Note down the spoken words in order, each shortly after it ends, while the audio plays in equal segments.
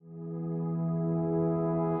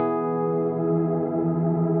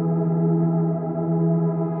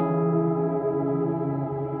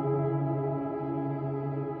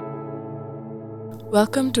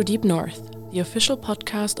Welcome to Deep North, the official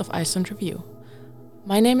podcast of Iceland Review.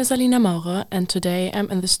 My name is Alina Maurer, and today I'm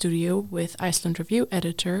in the studio with Iceland Review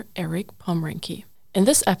editor Erik Pomrenki. In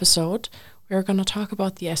this episode, we're going to talk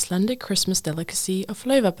about the Icelandic Christmas delicacy of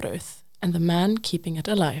laufabrauð and the man keeping it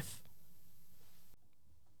alive.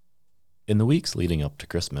 In the weeks leading up to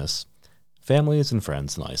Christmas, families and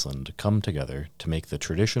friends in Iceland come together to make the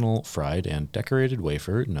traditional fried and decorated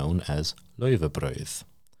wafer known as laufabrauð,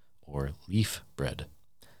 or leaf bread.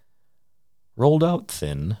 Rolled out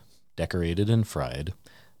thin, decorated and fried,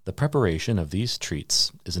 the preparation of these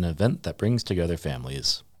treats is an event that brings together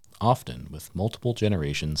families, often with multiple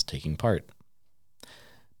generations taking part.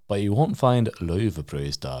 But you won't find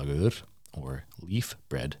laufabrauðsdagur, or leaf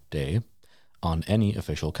bread day, on any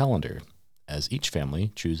official calendar, as each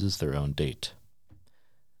family chooses their own date.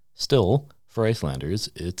 Still, for Icelanders,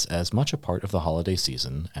 it's as much a part of the holiday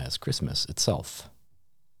season as Christmas itself.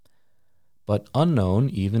 But unknown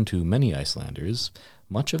even to many Icelanders,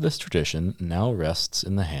 much of this tradition now rests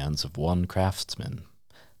in the hands of one craftsman,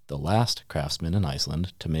 the last craftsman in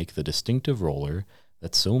Iceland to make the distinctive roller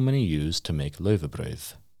that so many use to make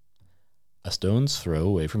laufabrauð. A stone's throw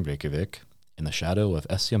away from Reykjavik, in the shadow of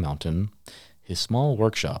Esja Mountain, his small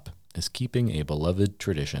workshop is keeping a beloved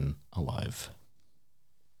tradition alive.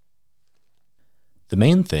 The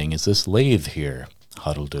main thing is this lathe here,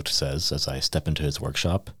 Haraldur says as I step into his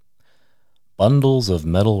workshop. Bundles of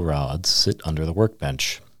metal rods sit under the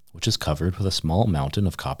workbench, which is covered with a small mountain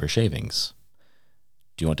of copper shavings.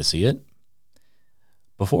 Do you want to see it?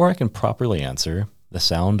 Before I can properly answer, the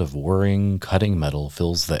sound of whirring, cutting metal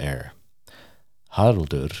fills the air.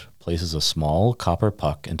 Haraldur places a small copper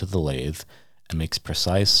puck into the lathe and makes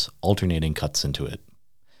precise, alternating cuts into it.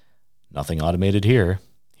 Nothing automated here,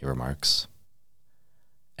 he remarks.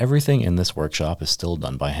 Everything in this workshop is still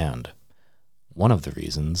done by hand. One of the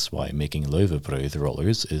reasons why making laufabrauð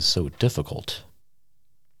rollers is so difficult.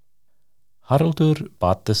 Haraldur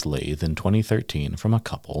bought this lathe in 2013 from a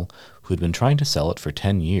couple who'd been trying to sell it for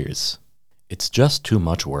 10 years. It's just too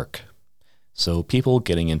much work. So people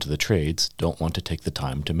getting into the trades don't want to take the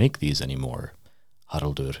time to make these anymore,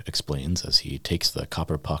 Haraldur explains as he takes the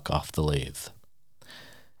copper puck off the lathe.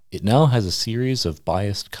 It now has a series of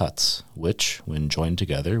biased cuts, which, when joined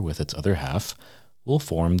together with its other half, will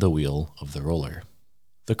form the wheel of the roller.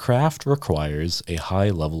 The craft requires a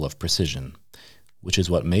high level of precision, which is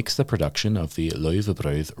what makes the production of the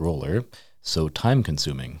laufabrauð roller so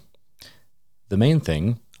time-consuming. The main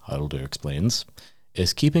thing, Haraldur explains,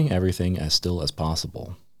 is keeping everything as still as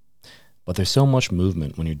possible. But there's so much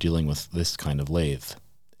movement when you're dealing with this kind of lathe.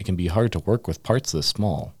 It can be hard to work with parts this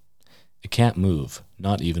small. It can't move,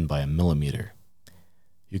 not even by a millimeter.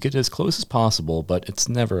 You get as close as possible, but it's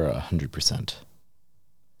never 100%.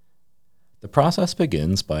 The process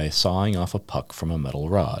begins by sawing off a puck from a metal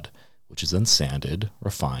rod, which is then sanded,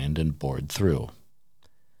 refined, and bored through.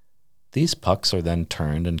 These pucks are then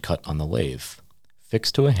turned and cut on the lathe,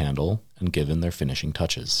 fixed to a handle, and given their finishing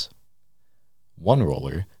touches. One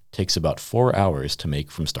roller takes about 4 hours to make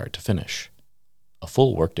from start to finish. A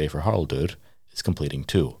full workday for Haraldur is completing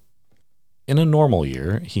 2. In a normal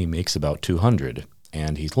year, he makes about 200,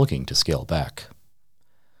 and he's looking to scale back.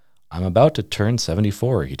 I'm about to turn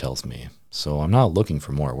 74, he tells me, so I'm not looking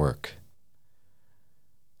for more work.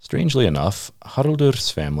 Strangely enough, Haraldur's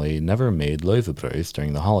family never made laufabrauð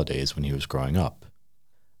during the holidays when he was growing up.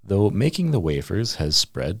 Though making the wafers has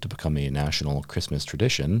spread to become a national Christmas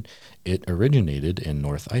tradition, it originated in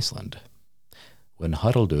North Iceland. When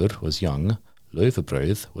Haraldur was young,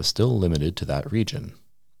 laufabrauð was still limited to that region.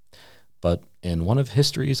 But in one of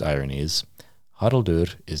history's ironies,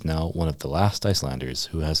 Haraldur is now one of the last Icelanders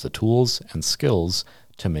who has the tools and skills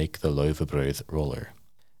to make the laufabrauð roller.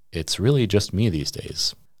 It's really just me these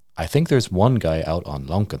days. I think there's one guy out on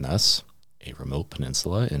Langanes, a remote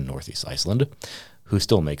peninsula in northeast Iceland, who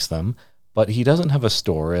still makes them, but he doesn't have a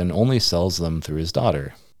store and only sells them through his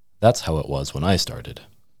daughter. That's how it was when I started.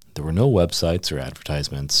 There were no websites or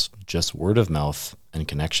advertisements, just word of mouth and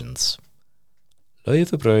connections.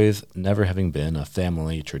 Laufabrauð never having been a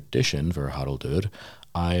family tradition for Haraldur,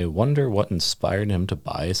 I wonder what inspired him to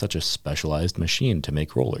buy such a specialized machine to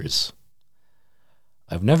make rollers.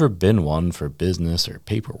 I've never been one for business or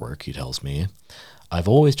paperwork, he tells me. I've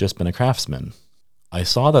always just been a craftsman. I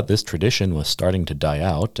saw that this tradition was starting to die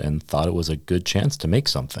out and thought it was a good chance to make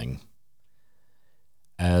something.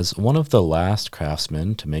 As one of the last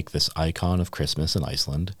craftsmen to make this icon of Christmas in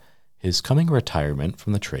Iceland, his coming retirement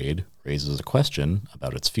from the trade raises a question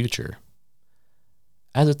about its future.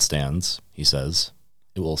 As it stands, he says,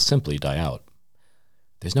 it will simply die out.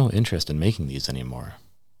 There's no interest in making these anymore.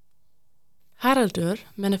 Haraldur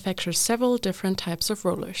manufactures several different types of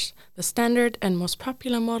rollers. The standard and most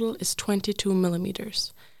popular model is 22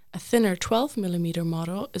 millimeters. A thinner 12 millimeter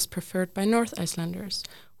model is preferred by North Icelanders,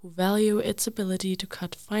 who value its ability to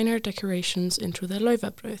cut finer decorations into their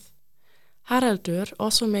laufabrauð. Haraldur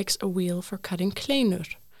also makes a wheel for cutting kleinur,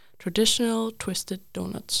 traditional twisted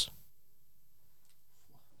donuts.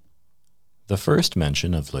 The first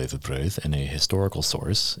mention of laufabrauð in a historical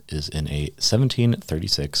source is in a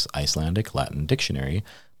 1736 Icelandic Latin dictionary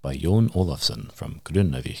by Jón Ólafsson from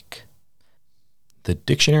Grunnavík. The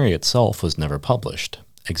dictionary itself was never published,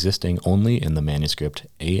 existing only in the manuscript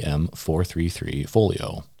AM 433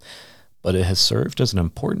 folio, but it has served as an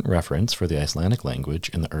important reference for the Icelandic language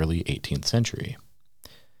in the early 18th century.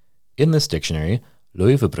 In this dictionary,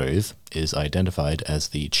 laufabrauð is identified as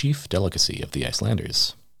the chief delicacy of the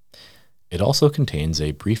Icelanders. It also contains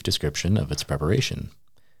a brief description of its preparation: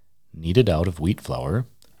 kneaded out of wheat flour,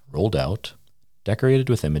 rolled out, decorated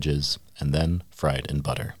with images, and then fried in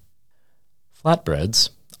butter.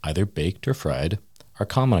 Flatbreads, either baked or fried, are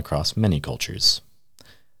common across many cultures.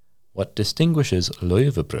 What distinguishes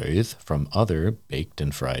laufabrauð from other baked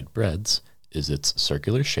and fried breads is its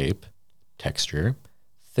circular shape, texture,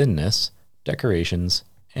 thinness, decorations,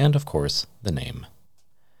 and of course, the name.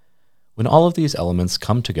 When all of these elements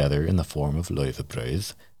come together in the form of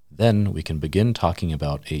laufabrauð, then we can begin talking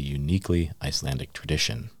about a uniquely Icelandic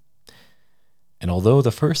tradition. And although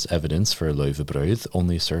the first evidence for laufabrauð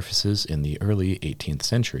only surfaces in the early 18th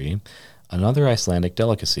century, another Icelandic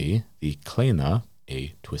delicacy, the kleina,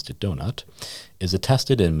 a twisted donut, is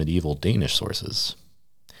attested in medieval Danish sources.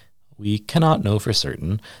 We cannot know for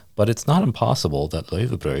certain, but it's not impossible that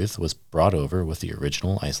laufabrauð was brought over with the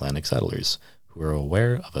original Icelandic settlers, who are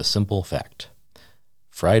aware of a simple fact: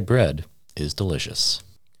 fried bread is delicious.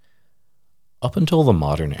 Up until the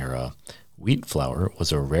modern era, wheat flour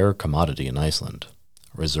was a rare commodity in Iceland,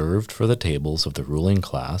 reserved for the tables of the ruling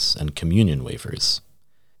class and communion wafers.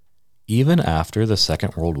 Even after the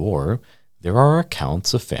Second World War, there are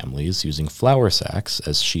accounts of families using flour sacks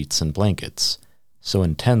as sheets and blankets, so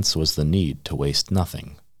intense was the need to waste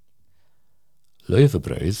nothing.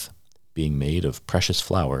 Laufabrauð, being made of precious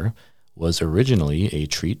flour, was originally a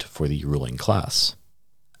treat for the ruling class.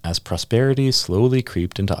 As prosperity slowly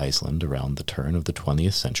creeped into Iceland around the turn of the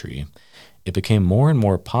 20th century, it became more and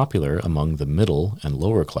more popular among the middle and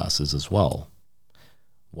lower classes as well.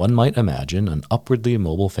 One might imagine an upwardly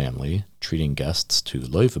mobile family treating guests to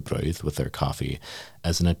laufabrauð with their coffee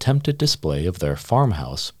as an attempted display of their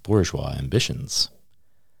farmhouse bourgeois ambitions.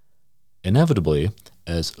 Inevitably,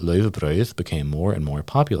 as laufabrauð became more and more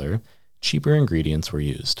popular, cheaper ingredients were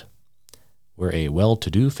used. Where a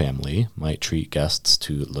well-to-do family might treat guests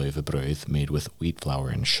to laufabrauð made with wheat flour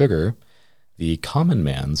and sugar, the common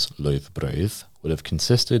man's laufabrauð would have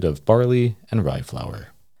consisted of barley and rye flour.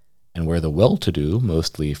 And where the well-to-do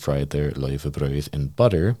mostly fried their laufabrauð in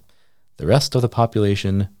butter, the rest of the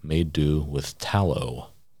population made do with tallow.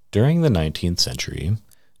 During the 19th century,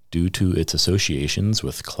 due to its associations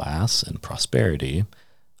with class and prosperity,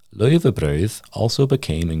 laufabrauð also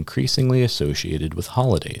became increasingly associated with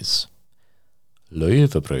holidays.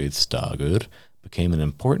 Laufabrauðsdagur became an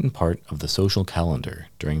important part of the social calendar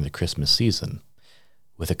during the Christmas season,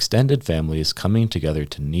 with extended families coming together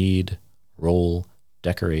to knead, roll,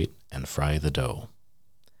 decorate, and fry the dough.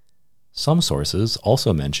 Some sources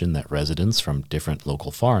also mention that residents from different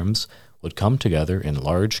local farms would come together in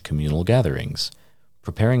large communal gatherings,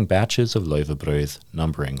 preparing batches of laufabrauð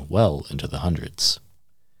numbering well into the hundreds.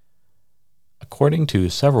 According to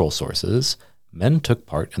several sources, men took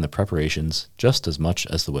part in the preparations just as much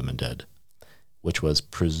as the women did, which was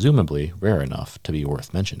presumably rare enough to be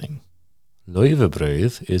worth mentioning.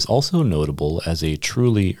 Laufabrauð is also notable as a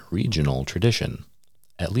truly regional tradition,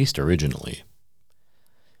 at least originally.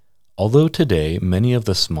 Although today many of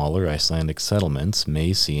the smaller Icelandic settlements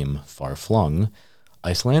may seem far-flung,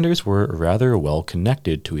 Icelanders were rather well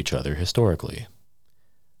connected to each other historically.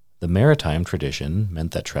 The maritime tradition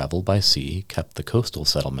meant that travel by sea kept the coastal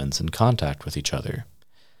settlements in contact with each other,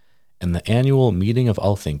 and the annual meeting of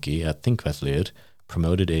Alþingi at Þingvellir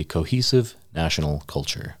promoted a cohesive national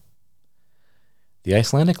culture. The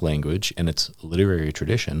Icelandic language and its literary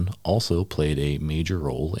tradition also played a major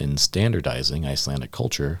role in standardizing Icelandic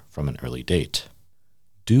culture from an early date.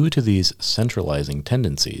 Due to these centralizing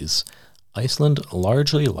tendencies, Iceland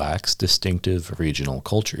largely lacks distinctive regional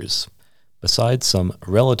cultures, besides some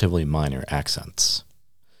relatively minor accents.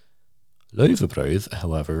 Laufabrauð,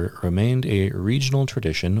 however, remained a regional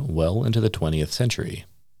tradition well into the 20th century.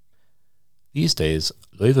 These days,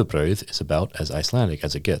 laufabrauð is about as Icelandic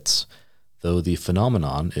as it gets, though the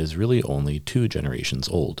phenomenon is really only 2 generations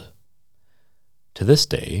old. To this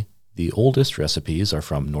day, the oldest recipes are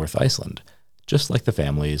from North Iceland, just like the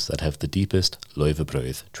families that have the deepest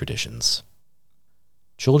laufabrauð traditions.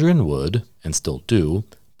 Children would, and still do,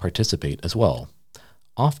 participate as well,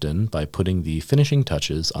 often by putting the finishing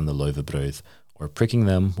touches on the laufabrauð or pricking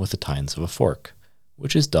them with the tines of a fork,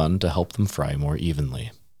 which is done to help them fry more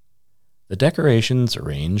evenly. The decorations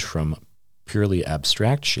range from purely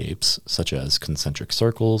abstract shapes, such as concentric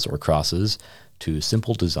circles or crosses, to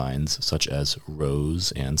simple designs such as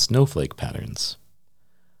rose and snowflake patterns.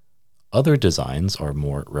 Other designs are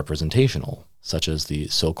more representational, such as the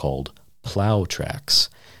so-called plow tracks,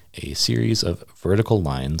 a series of vertical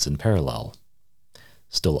lines in parallel.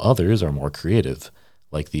 Still others are more creative,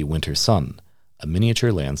 like the winter sun, a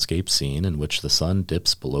miniature landscape scene in which the sun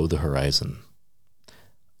dips below the horizon.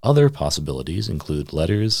 Other possibilities include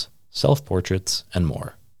letters, self-portraits, and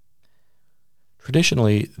more.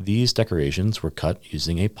 Traditionally, these decorations were cut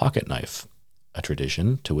using a pocket knife, a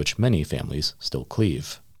tradition to which many families still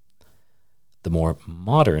cleave. The more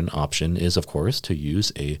modern option is, of course, to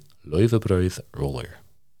use a laufabrauð roller.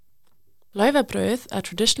 Laufabrauð are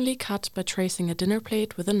traditionally cut by tracing a dinner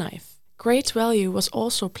plate with a knife. Great value was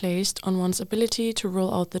also placed on one's ability to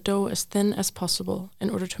roll out the dough as thin as possible in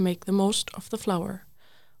order to make the most of the flour.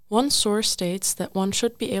 One source states that one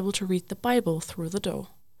should be able to read the Bible through the dough.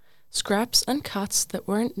 Scraps and cuts that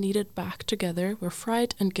weren't kneaded back together were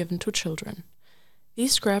fried and given to children.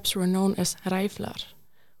 These scraps were known as ræflar,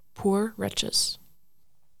 poor wretches.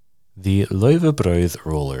 The laufabrauð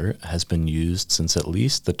roller has been used since at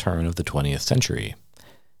least the turn of the 20th century,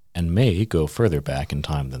 and may go further back in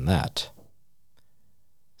time than that.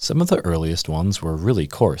 Some of the earliest ones were really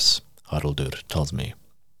coarse, Haraldur tells me.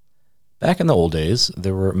 Back in the old days,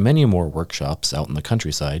 there were many more workshops out in the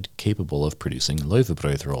countryside capable of producing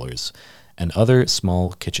laufabrauð rollers and other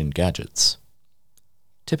small kitchen gadgets.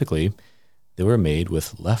 Typically, they were made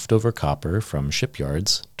with leftover copper from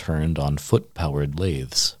shipyards turned on foot-powered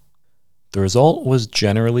lathes. The result was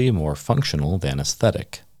generally more functional than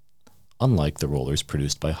aesthetic, unlike the rollers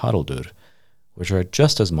produced by Haraldur, which are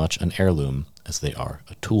just as much an heirloom as they are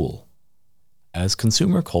a tool. As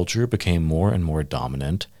consumer culture became more and more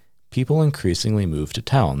dominant, people increasingly moved to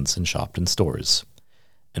towns and shopped in stores.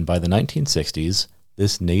 And by the 1960s,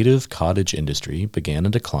 this native cottage industry began a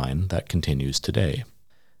decline that continues today.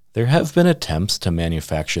 There have been attempts to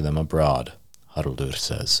manufacture them abroad, Haraldur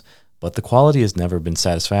says, but the quality has never been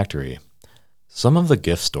satisfactory. Some of the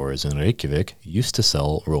gift stores in Reykjavik used to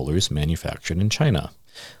sell rollers manufactured in China,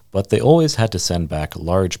 but they always had to send back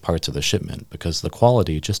large parts of the shipment because the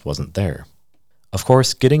quality just wasn't there. Of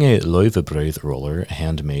course, getting a laufabrauð roller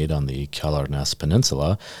handmade on the Kjalarnes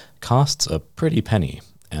Peninsula costs a pretty penny,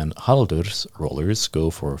 and Haraldur's rollers go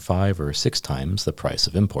for 5 or 6 times the price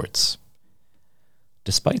of imports.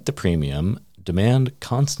 Despite the premium, demand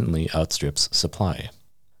constantly outstrips supply.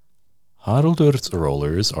 Haraldur's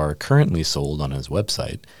rollers are currently sold on his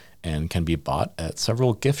website and can be bought at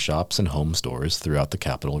several gift shops and home stores throughout the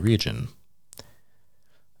capital region.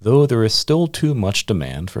 Though there is still too much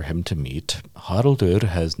demand for him to meet, Haraldur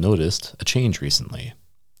has noticed a change recently.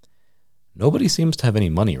 Nobody seems to have any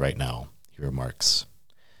money right now, he remarks.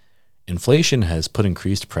 Inflation has put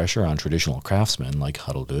increased pressure on traditional craftsmen like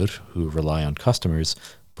Haraldur, who rely on customers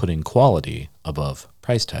putting quality above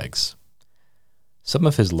price tags. Some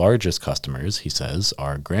of his largest customers, he says,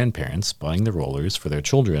 are grandparents buying the rollers for their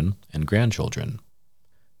children and grandchildren.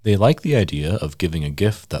 They like the idea of giving a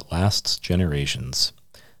gift that lasts generations,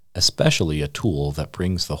 especially a tool that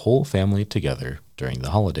brings the whole family together during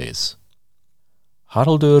the holidays.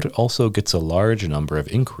 Haraldur also gets a large number of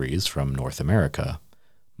inquiries from North America,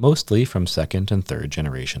 mostly from second and third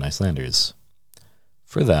generation Icelanders.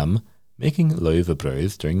 For them, making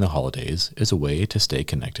laufabrauð during the holidays is a way to stay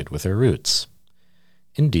connected with their roots.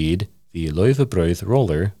 Indeed, the laufabrauð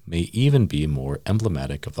roller may even be more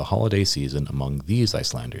emblematic of the holiday season among these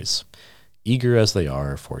Icelanders, eager as they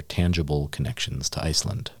are for tangible connections to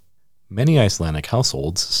Iceland. Many Icelandic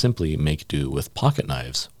households simply make do with pocket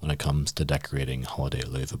knives when it comes to decorating holiday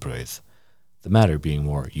laufabrauð, the matter being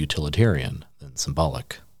more utilitarian than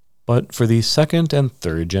symbolic. But for the second and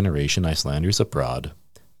third generation Icelanders abroad,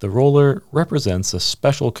 the roller represents a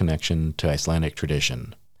special connection to Icelandic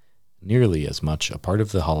tradition, nearly as much a part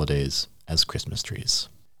of the holidays as Christmas trees.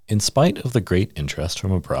 In spite of the great interest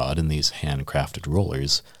from abroad in these handcrafted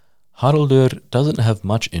rollers, Haraldur doesn't have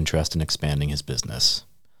much interest in expanding his business.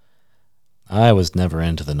 I was never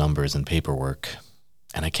into the numbers and paperwork,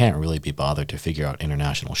 and I can't really be bothered to figure out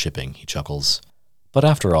international shipping, he chuckles. But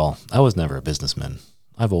after all, I was never a businessman.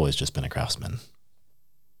 I've always just been a craftsman.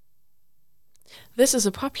 This is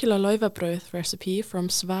a popular laufabrauð recipe from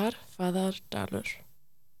Svarfaðardalur.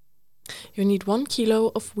 You need 1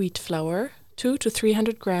 kilo of wheat flour, 2 to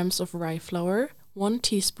 300 grams of rye flour, 1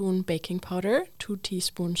 teaspoon baking powder, 2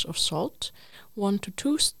 teaspoons of salt, 1 to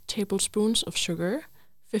 2 tablespoons of sugar,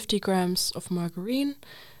 50 grams of margarine,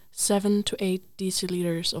 7 to 8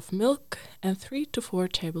 deciliters of milk, and 3 to 4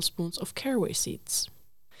 tablespoons of caraway seeds.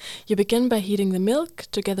 You begin by heating the milk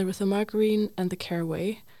together with the margarine and the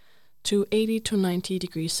caraway to 80 to 90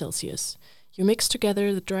 degrees Celsius. You mix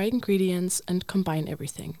together the dry ingredients and combine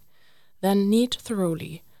everything. Then knead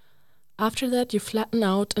thoroughly. After that, you flatten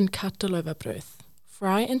out and cut the laufabrauð.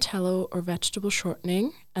 Fry in tallow or vegetable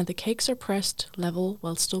shortening, and the cakes are pressed level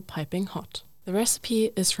while still piping hot. The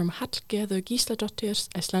recipe is from Hallgerður Gísladóttir's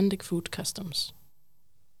Icelandic Food Customs.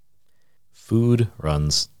 Food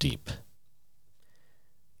runs deep.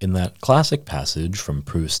 In that classic passage from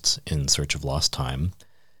Proust's In Search of Lost Time,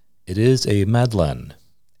 it is a madeleine,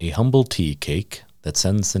 a humble tea cake that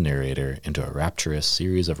sends the narrator into a rapturous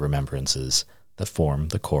series of remembrances that form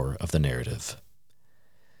the core of the narrative.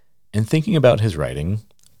 In thinking about his writing,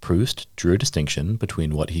 Proust drew a distinction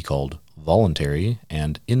between what he called voluntary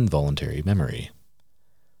and involuntary memory.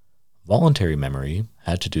 Voluntary memory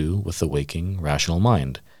had to do with the waking, rational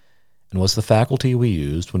mind, and was the faculty we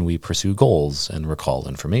used when we pursue goals and recall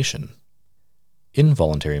information.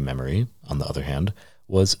 Involuntary memory, on the other hand,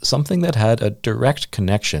 was something that had a direct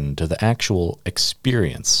connection to the actual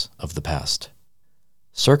experience of the past.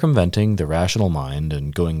 Circumventing the rational mind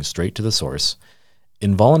and going straight to the source,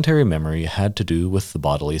 involuntary memory had to do with the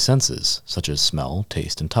bodily senses, such as smell,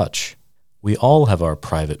 taste, and touch. We all have our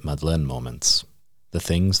private madeleine moments, the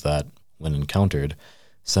things that, when encountered,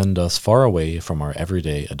 send us far away from our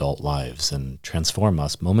everyday adult lives and transform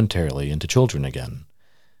us momentarily into children again,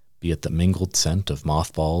 be it the mingled scent of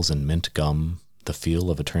mothballs and mint gum, the feel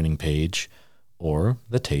of a turning page, or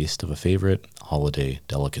the taste of a favorite holiday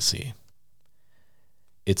delicacy.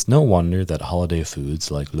 It's no wonder that holiday foods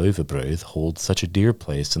like laufabrauð hold such a dear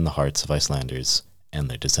place in the hearts of Icelanders and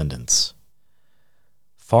their descendants.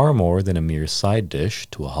 Far more than a mere side dish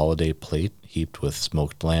to a holiday plate heaped with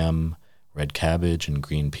smoked lamb, red cabbage, and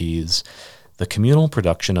green peas, the communal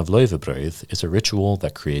production of laufabrauð is a ritual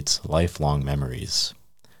that creates lifelong memories.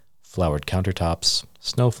 Floured countertops,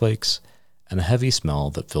 snowflakes, and a heavy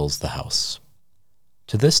smell that fills the house.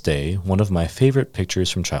 To this day, one of my favorite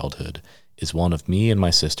pictures from childhood is one of me and my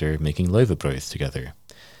sister making laufabrauð together.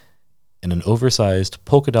 In an oversized,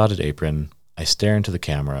 polka-dotted apron, I stare into the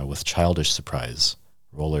camera with childish surprise,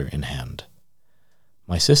 roller in hand.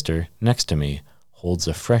 My sister, next to me, holds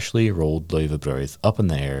a freshly rolled laufabrauð up in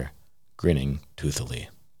the air, grinning toothily.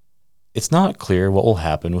 It's not clear what will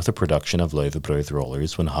happen with the production of laufabrauð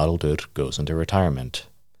rollers when Haraldur goes into retirement.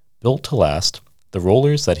 Built to last, the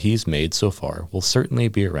rollers that he's made so far will certainly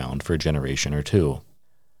be around for a generation or two.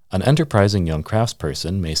 An enterprising young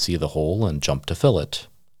craftsperson may see the hole and jump to fill it,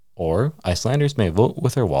 or Icelanders may vote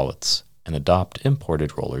with their wallets and adopt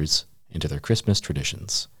imported rollers into their Christmas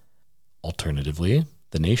traditions. Alternatively,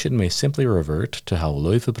 the nation may simply revert to how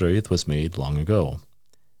laufabrauð was made long ago,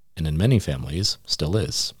 and in many families still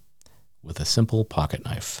is, with a simple pocket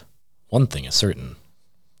knife. One thing is certain,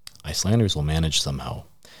 Icelanders will manage somehow.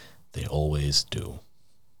 They always do.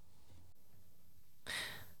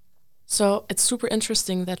 So it's super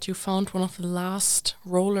interesting that you found one of the last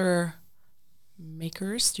roller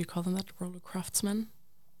makers. Do you call them that? Roller craftsmen?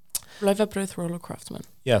 Laufabrauð roller craftsmen.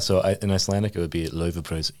 Yeah, so in Icelandic it would be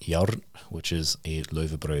laufabrauð járn, which is a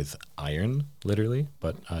laufabrauð iron, literally.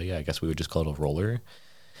 But yeah, I guess we would just call it a roller.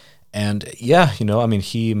 And yeah,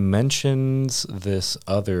 he mentions this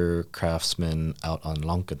other craftsman out on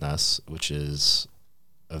Langanes, which is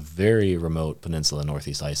a very remote peninsula in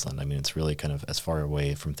northeast Iceland. I mean, it's really kind of as far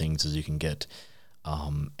away from things as you can get.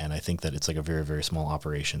 And I think that it's like a very, very small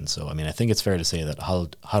operation. So, I think it's fair to say that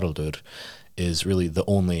Haraldur is really the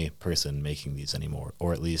only person making these anymore,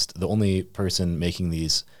 or at least the only person making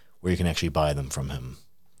these where you can actually buy them from him.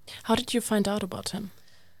 How did you find out about him?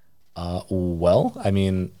 Well,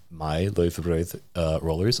 my laufabrauð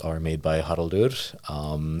rollers are made by Haraldur,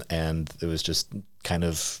 and it was just kind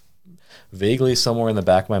of vaguely somewhere in the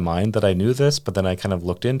back of my mind that I knew this, but then I kind of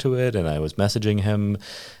looked into it and I was messaging him,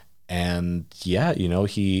 and yeah,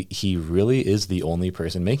 he really is the only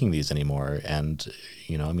person making these anymore. And,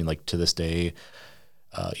 to this day,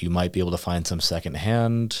 you might be able to find some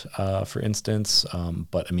secondhand, for instance,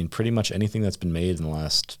 but pretty much anything that's been made in the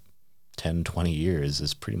last 10, 20 years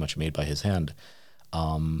is pretty much made by his hand.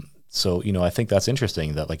 So, I think that's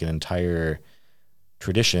interesting that like an entire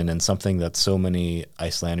tradition and something that so many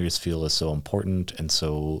Icelanders feel is so important and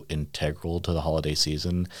so integral to the holiday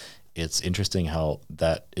season it's interesting how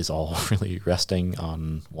that is all really resting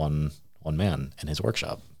on one man in his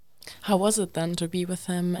workshop. How was it then to be with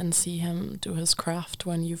him and see him do his craft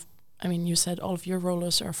when you said all of your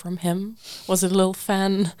rollers are from him. Was it a little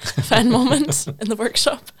fan moment in the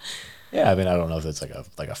workshop? Yeah, I mean, I don't know if it's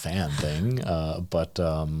like a fan thing, but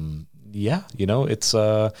yeah, it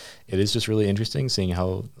is just really interesting seeing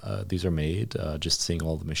how these are made, just seeing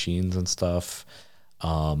all the machines and stuff.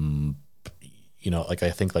 I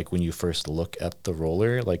think like when you first look at the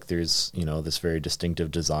roller, like there's, this very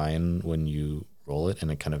distinctive design when you roll it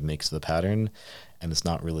and it kind of makes the pattern, and it's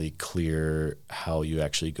not really clear how you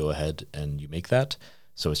actually go ahead and you make that.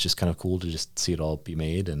 So it's just kind of cool to just see it all be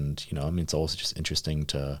made. And, it's always just interesting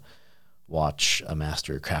to watch a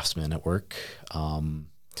master craftsman at work.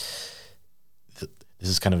 This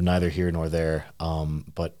is kind of neither here nor there,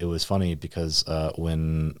 but it was funny because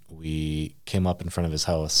when we came up in front of his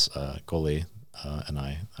house, Goli and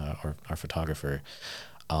I, our photographer,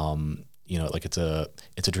 it's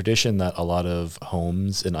a tradition that a lot of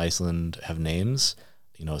homes in Iceland have names.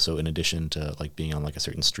 So in addition to like being on like a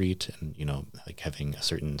certain street and, like having a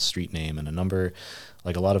certain street name and a number,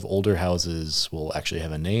 like a lot of older houses will actually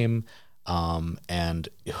have a name. And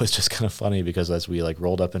it was just kind of funny because as we like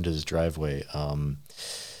rolled up into his driveway,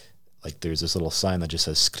 like there's this little sign that just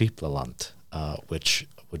says Skriplaland, which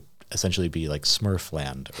would essentially be like Smurf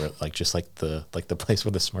land, or like just like the place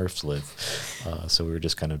where the Smurfs live. So we were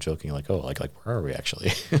just kind of joking like, oh, like where are we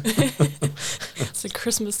actually? It's like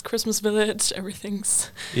Christmas village, everything's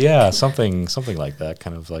something like that,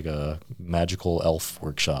 kind of like a magical elf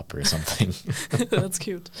workshop or something. That's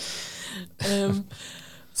cute.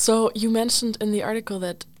 So you mentioned in the article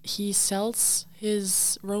that he sells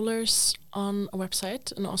his rollers on a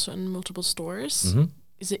website and also in multiple stores. Mm-hmm.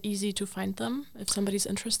 Is it easy to find them if somebody's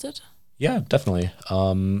interested? Yeah, definitely.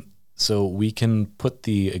 So we can put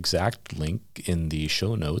the exact link in the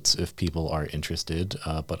show notes if people are interested.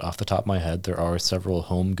 But off the top of my head, there are several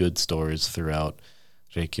home goods stores throughout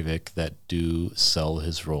Reykjavik that do sell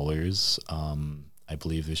his rollers. I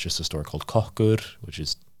believe there's just a store called Kokkur, which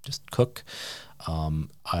is just cook.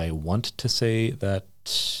 I want to say that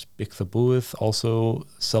Bygdabúið also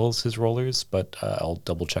sells his rollers, but I'll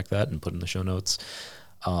double check that and put in the show notes.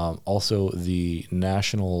 Also, the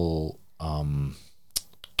National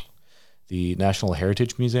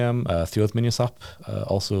Heritage Museum, Þjóðminjasafn,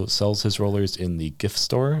 also sells his rollers in the gift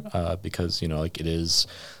store because it is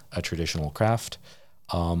a traditional craft.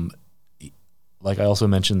 Like I also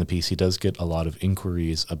mentioned in the piece, he does get a lot of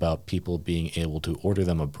inquiries about people being able to order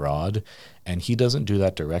them abroad, and he doesn't do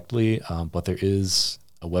that directly, but there is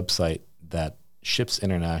a website that ships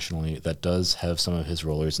internationally that does have some of his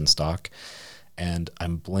rollers in stock, and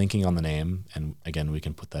I'm blanking on the name, and again, we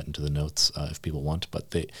can put that into the notes if people want,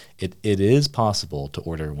 but it is possible to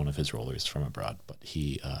order one of his rollers from abroad, but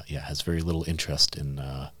he has very little interest in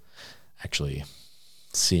actually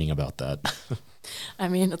seeing about that. I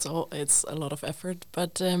mean, it's a lot of effort,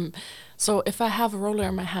 but so if I have a roller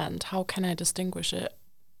in my hand, how can I distinguish it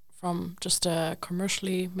from just a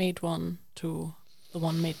commercially made one to the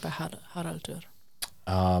one made by Haraldur?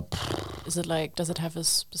 Is it like, does it have a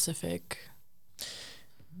specific?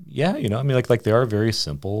 Yeah, like they are very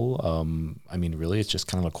simple. Really, it's just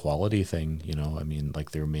kind of a quality thing.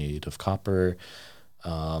 Like they're made of copper.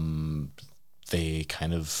 They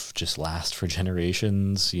kind of just last for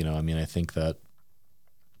generations. I think that.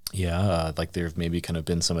 Yeah, like there have maybe kind of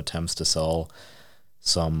been some attempts to sell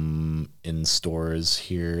some in stores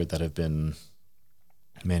here that have been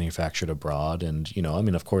manufactured abroad. And,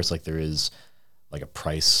 of course, like there is like a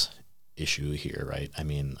price issue here, right?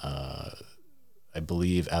 I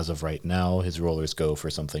believe as of right now, his rollers go for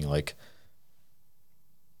something like,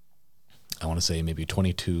 I want to say maybe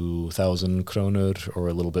 22,000 kronur or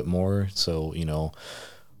a little bit more. So,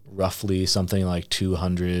 roughly something like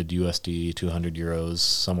 200 USD, 200 euros,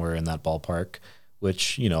 somewhere in that ballpark,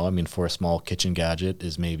 which, for a small kitchen gadget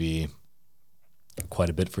is maybe quite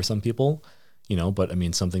a bit for some people,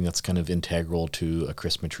 but something that's kind of integral to a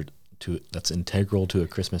Christmas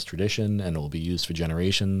tradition and it will be used for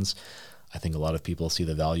generations. I think a lot of people see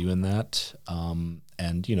the value in that. And,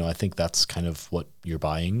 I think that's kind of what you're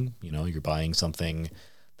buying. You're buying something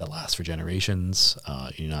that lasts for generations.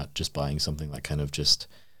 You're not just buying something that kind of just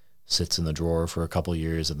sits in the drawer for a couple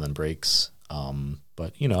years and then breaks.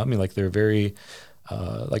 But like they're very,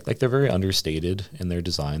 they're very understated in their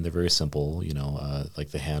design. They're very simple.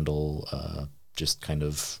 Like the handle, just kind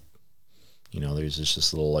of, there's just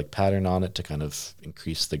this little like pattern on it to kind of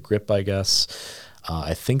increase the grip, I guess.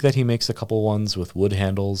 I think that he makes a couple ones with wood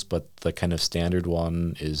handles, but the kind of standard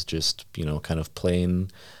one is just, kind of plain.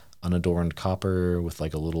 unadorned copper with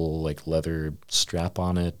like a little like leather strap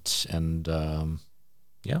on it, and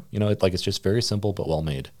yeah, it's just very simple but well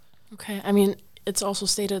made. Okay, I mean, it's also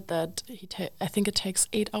stated that I think it takes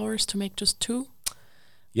 8 hours to make just two.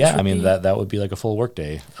 Yeah, I mean that would be like a full work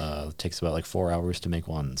day. It takes about like 4 hours to make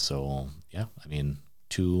one. So yeah, I mean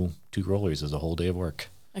two rollers is a whole day of work.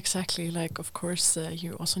 Exactly. Like, of course,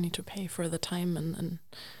 you also need to pay for the time and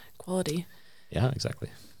quality. Yeah, exactly.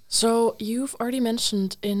 So you've already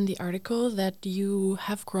mentioned in the article that you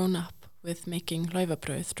have grown up with making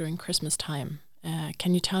leverbröd during Christmas time.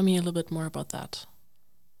 Can you tell me a little bit more about that?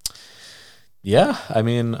 Yeah, I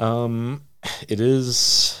mean, it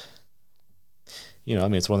is, I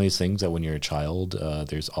mean, it's one of these things that when you're a child,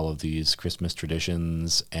 there's all of these Christmas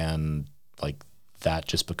traditions, and like that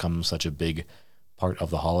just becomes such a big part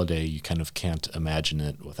of the holiday. You kind of can't imagine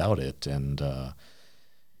it without it. And,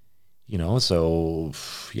 so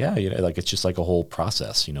yeah, like it's just like a whole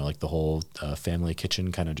process, like the whole family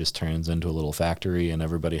kitchen kind of just turns into a little factory, and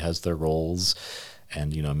everybody has their roles.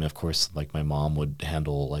 And, I mean, of course, like my mom would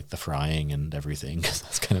handle like the frying and everything, because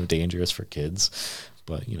that's kind of dangerous for kids.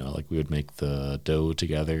 But, like we would make the dough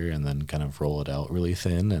together and then kind of roll it out really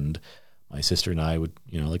thin. And my sister and I would,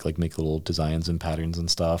 like make little designs and patterns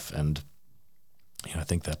and stuff. And, I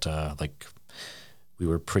think that like we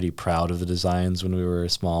were pretty proud of the designs when we were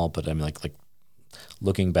small. But I mean, like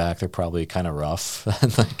looking back, they're probably kind of rough.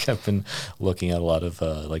 And like I've been looking at a lot of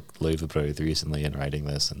like leverbröd recently and writing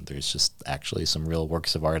this, and there's just actually some real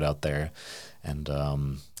works of art out there. And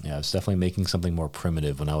yeah, I was definitely making something more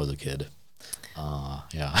primitive when I was a kid.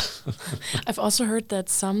 Yeah. I've also heard that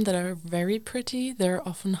some that are very pretty, they're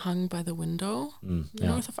often hung by the window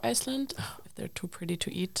north of Iceland if they're too pretty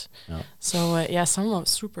to eat. Yeah. So yeah, some are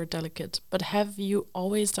super delicate. But have you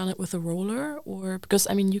always done it with a roller, or because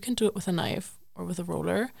I mean you can do it with a knife or with a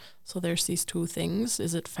roller? So there's these two things.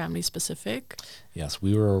 Is it family specific? Yes,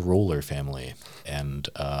 we were a roller family, and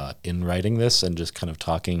in writing this and just kind of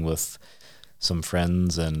talking with some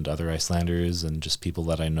friends and other Icelanders and just people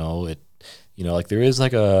that I know, it, like there is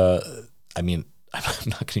like I mean, I'm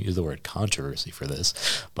not going to use the word controversy for this,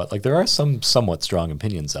 but like there are some somewhat strong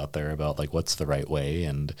opinions out there about like what's the right way.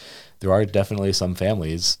 And there are definitely some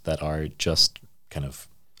families that are just kind of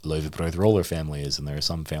leverbröd roller families, and there are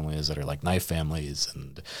some families that are like knife families,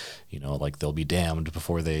 and like they'll be damned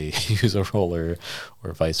before they use a roller,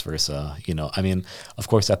 or vice versa. I mean, of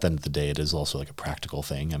course at the end of the day it is also like a practical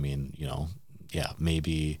thing. I mean, yeah,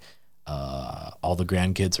 maybe all the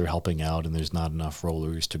grandkids are helping out and there's not enough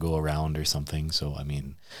rollers to go around or something. So I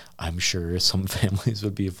mean, I'm sure some families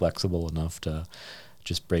would be flexible enough to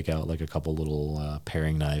just break out like a couple little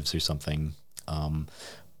paring knives or something.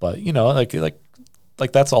 But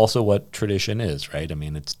like that's also what tradition is, right? I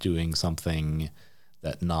mean, it's doing something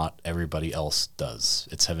that not everybody else does.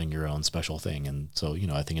 It's having your own special thing. And so,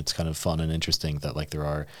 I think it's kind of fun and interesting that like there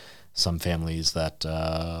are some families that,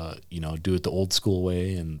 do it the old school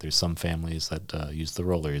way, and there's some families that use the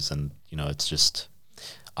rollers. And, it's just,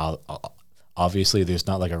 obviously there's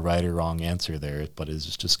not like a right or wrong answer there, but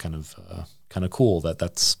it's just kind of cool that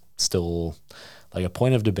that's still like a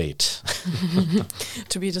point of debate.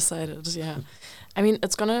 To be decided, yeah. I mean,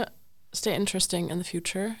 it's gonna stay interesting in the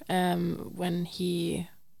future when he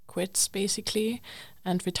quits, basically,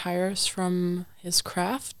 and retires from his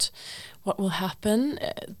craft. What will happen?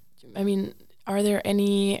 I mean,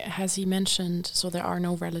 has he mentioned, so there are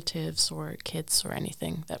no relatives or kids or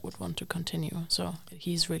anything that would want to continue? So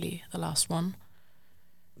he's really the last one.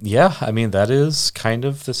 Yeah, I mean, that is kind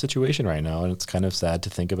of the situation right now, and it's kind of sad to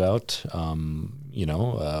think about.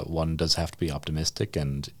 One does have to be optimistic,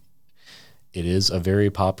 and it is a very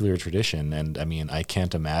popular tradition. And I mean, I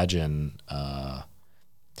can't imagine, I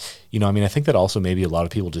think that also maybe a lot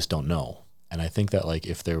of people just don't know. And I think that like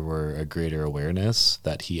if there were a greater awareness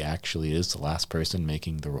that he actually is the last person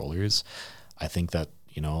making the rollers, I think that,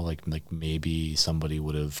 like maybe somebody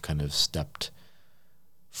would have kind of stepped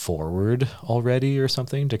forward already or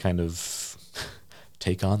something to kind of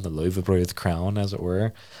take on the leverbröd crown, as it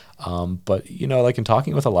were. But, like in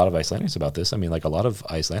talking with a lot of Icelanders about this, I mean, like a lot of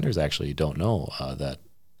Icelanders actually don't know that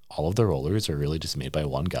all of the rollers are really just made by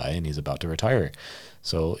one guy, and he's about to retire.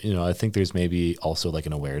 So, I think there's maybe also like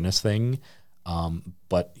an awareness thing.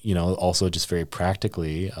 But, also just very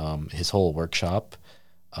practically, his whole workshop,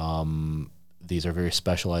 these are very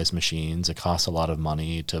specialized machines. It costs a lot of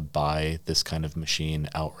money to buy this kind of machine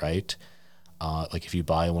outright. Like if you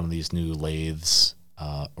buy one of these new lathes,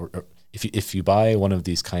 or if you buy one of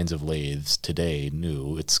these kinds of lathes today,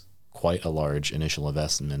 new, it's quite a large initial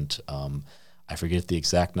investment. I forget the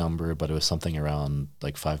exact number, but it was something around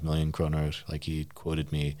like 5 million kroner, like he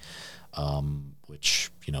quoted me, which,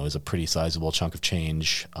 is a pretty sizable chunk of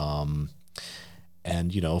change.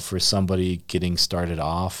 And, for somebody getting started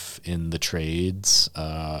off in the trades,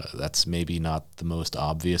 that's maybe not the most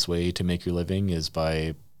obvious way to make your living, is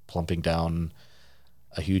by plumping down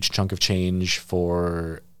a huge chunk of change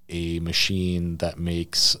for a machine that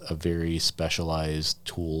makes a very specialized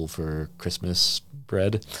tool for Christmas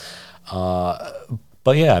bread.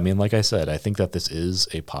 But yeah, like I said, I think that this is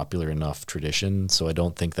a popular enough tradition, so I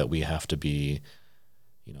don't think that we have to be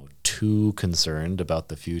too concerned about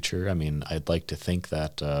the future. I'd like to think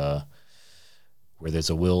that where there's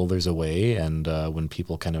a will, there's a way, and when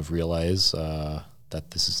people kind of realize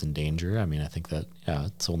that this is in danger, I think that,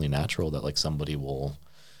 it's only natural that like somebody will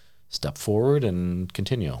step forward and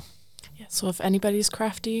continue. Yeah, so if anybody's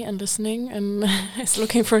crafty and listening and is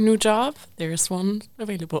looking for a new job, there's one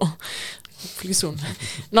available. Hopefully soon.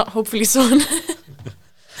 Not hopefully soon.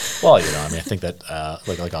 Well, I think that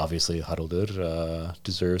like obviously Haraldur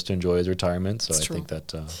deserves to enjoy his retirement, so I think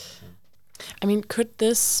that. Could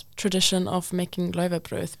this tradition of making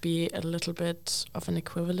laufabrauð be a little bit of an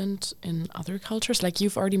equivalent in other cultures? Like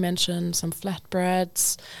you've already mentioned some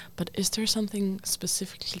flatbreads, but is there something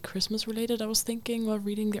specifically Christmas related? I was thinking while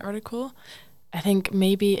reading the article. I think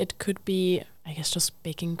maybe it could be, I guess, just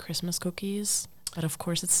baking Christmas cookies, but of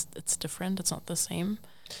course it's different. It's not the same.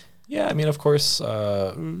 Yeah, of course,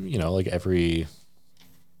 like every,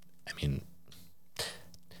 I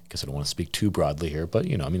guess I don't want to speak too broadly here, but,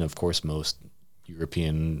 of course, most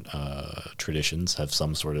European traditions have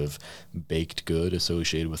some sort of baked good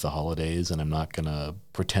associated with the holidays, and I'm not going to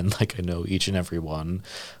pretend like I know each and every one.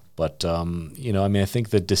 But, I think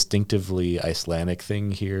the distinctively Icelandic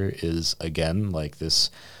thing here is, again, like this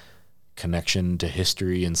connection to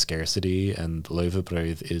history and scarcity, and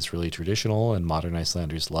laufabrauð is really traditional and modern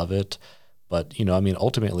Icelanders love it. But,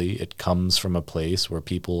 ultimately it comes from a place where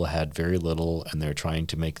people had very little and they're trying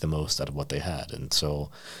to make the most out of what they had. And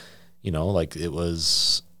so, like it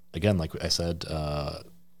was, again, like I said,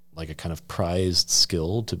 like a kind of prized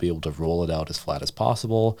skill to be able to roll it out as flat as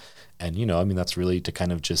possible. And, that's really to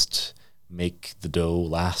kind of just make the dough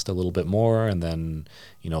last a little bit more. And then,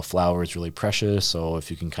 flour is really precious. So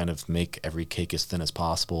if you can kind of make every cake as thin as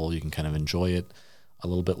possible, you can kind of enjoy it a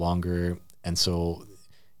little bit longer. And so,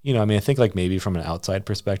 I think like maybe from an outside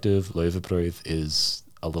perspective, laufabrauð is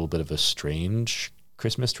a little bit of a strange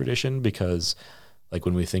Christmas tradition, because like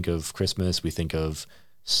when we think of Christmas, we think of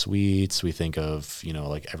sweets, we think of,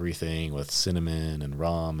 like everything with cinnamon and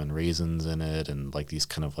rum and raisins in it, and like these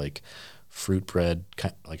kind of like fruit bread,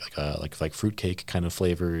 like fruit cake kind of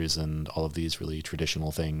flavors, and all of these really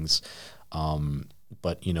traditional things.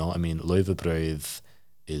 But laufabrauð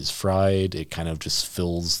is fried. It kind of just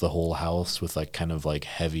fills the whole house with like kind of like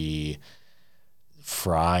heavy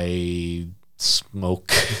fry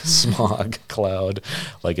smoke smog cloud.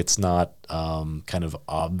 Like it's not kind of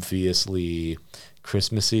obviously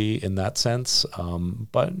Christmassy in that sense.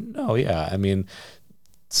 But no, yeah,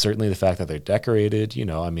 certainly the fact that they're decorated,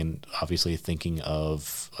 obviously thinking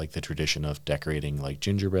of like the tradition of decorating like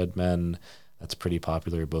gingerbread men, that's pretty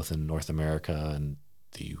popular both in North America and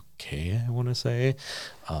the UK, I want to say.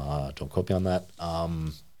 Don't quote me on that.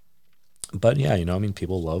 But yeah,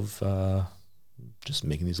 people love just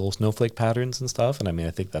making these little snowflake patterns and stuff. And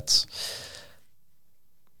I think that's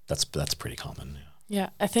pretty common. Yeah,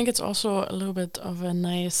 I think it's also a little bit of a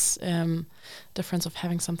nice difference of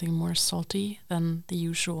having something more salty than the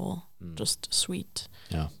usual just sweet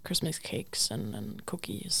Christmas cakes and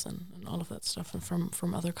cookies and all of that stuff, and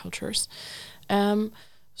from other cultures.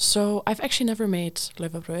 So I've actually never made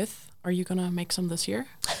laufabrauð. Are you gonna make some this year?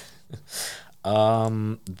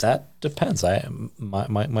 That depends.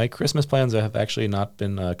 My Christmas plans have actually not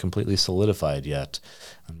been completely solidified yet.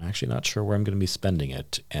 I'm actually not sure where I'm going to be spending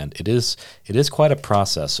it, and it is quite a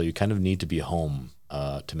process. So you kind of need to be home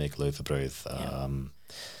to make laufabrauð.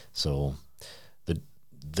 So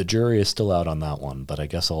the jury is still out on that one, but I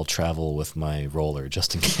guess I'll travel with my roller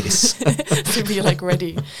just in case. To be like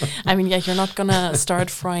ready. You're not gonna start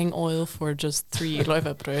frying oil for just 3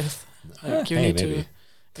 laufabrauð. Like you need maybe.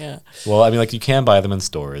 Yeah. Well, you can buy them in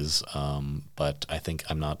stores, but I think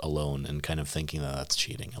I'm not alone in kind of thinking that that's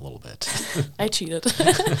cheating a little bit. I cheated.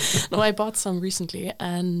 No, I bought some recently,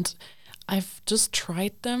 and I've just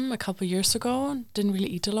tried them a couple years ago. Didn't really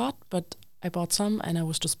eat a lot, but I bought some, and I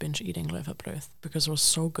was just binge eating laufabrauð because it was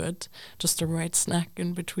so good. Just the right snack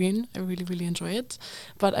in between. I really, really enjoy it.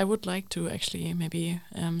 But I would like to actually maybe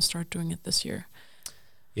start doing it this year.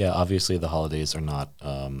 Yeah, obviously the holidays are not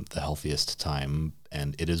the healthiest time,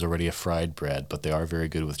 and it is already a fried bread, but they are very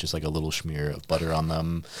good with just like a little smear of butter on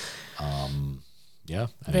them. Yeah,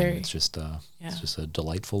 I mean, it's just a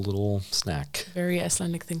delightful little snack. Very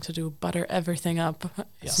Icelandic thing to do. Butter everything up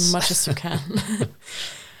Yes. as much as you can.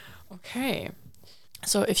 Okay.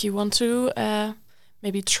 So if you want to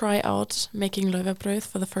maybe try out making laufabrauð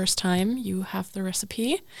for the first time, you have the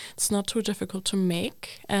recipe. It's not too difficult to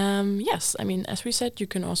make. Yes, I mean, as we said, you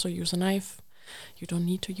can also use a knife. You don't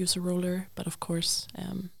need to use a roller, but of course,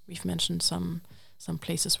 we've mentioned some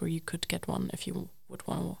places where you could get one if you would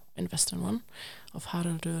want to invest in one of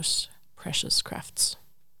Haraldur's precious crafts.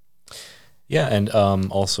 Yeah, and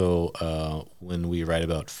also when we write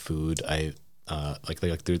about food, I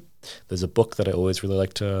there's a book that I always really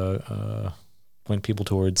like to point people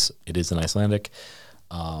towards. It is in Icelandic,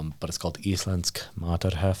 but it's called Íslensk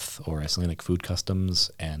Matarhefð, or Icelandic Food Customs,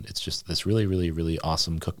 and it's just this really, really, really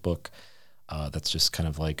awesome cookbook that's just kind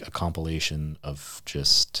of like a compilation of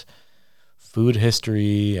just food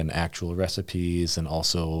history and actual recipes, and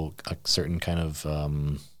also a certain kind of I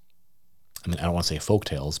mean, I don't want to say folk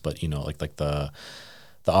tales, but like the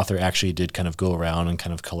author actually did kind of go around and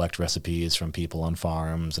kind of collect recipes from people on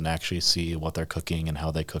farms and actually see what they're cooking and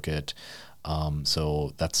how they cook it.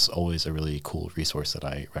 So that's always a really cool resource that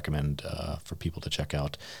I recommend for people to check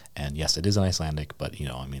out. And yes, it is in Icelandic, but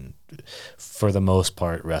I mean, for the most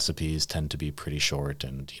part, recipes tend to be pretty short,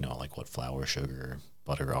 and like what flour, sugar,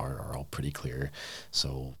 butter are all pretty clear.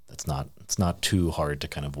 So it's not too hard to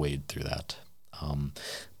kind of wade through that.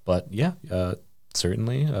 But yeah,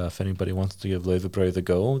 certainly, if anybody wants to give laufabrauð a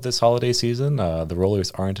go this holiday season, the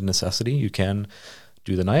rollers aren't a necessity. You can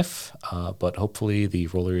do the knife, but hopefully the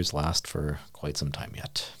rollers last for quite some time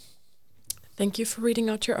yet. Thank you for reading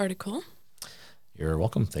out your article. You're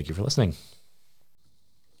welcome. Thank you for listening.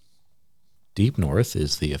 Deep North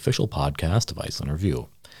is the official podcast of Iceland Review,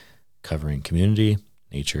 covering community,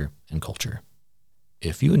 nature, and culture.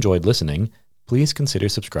 If you enjoyed listening, please consider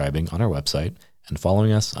subscribing on our website and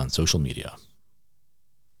following us on social media.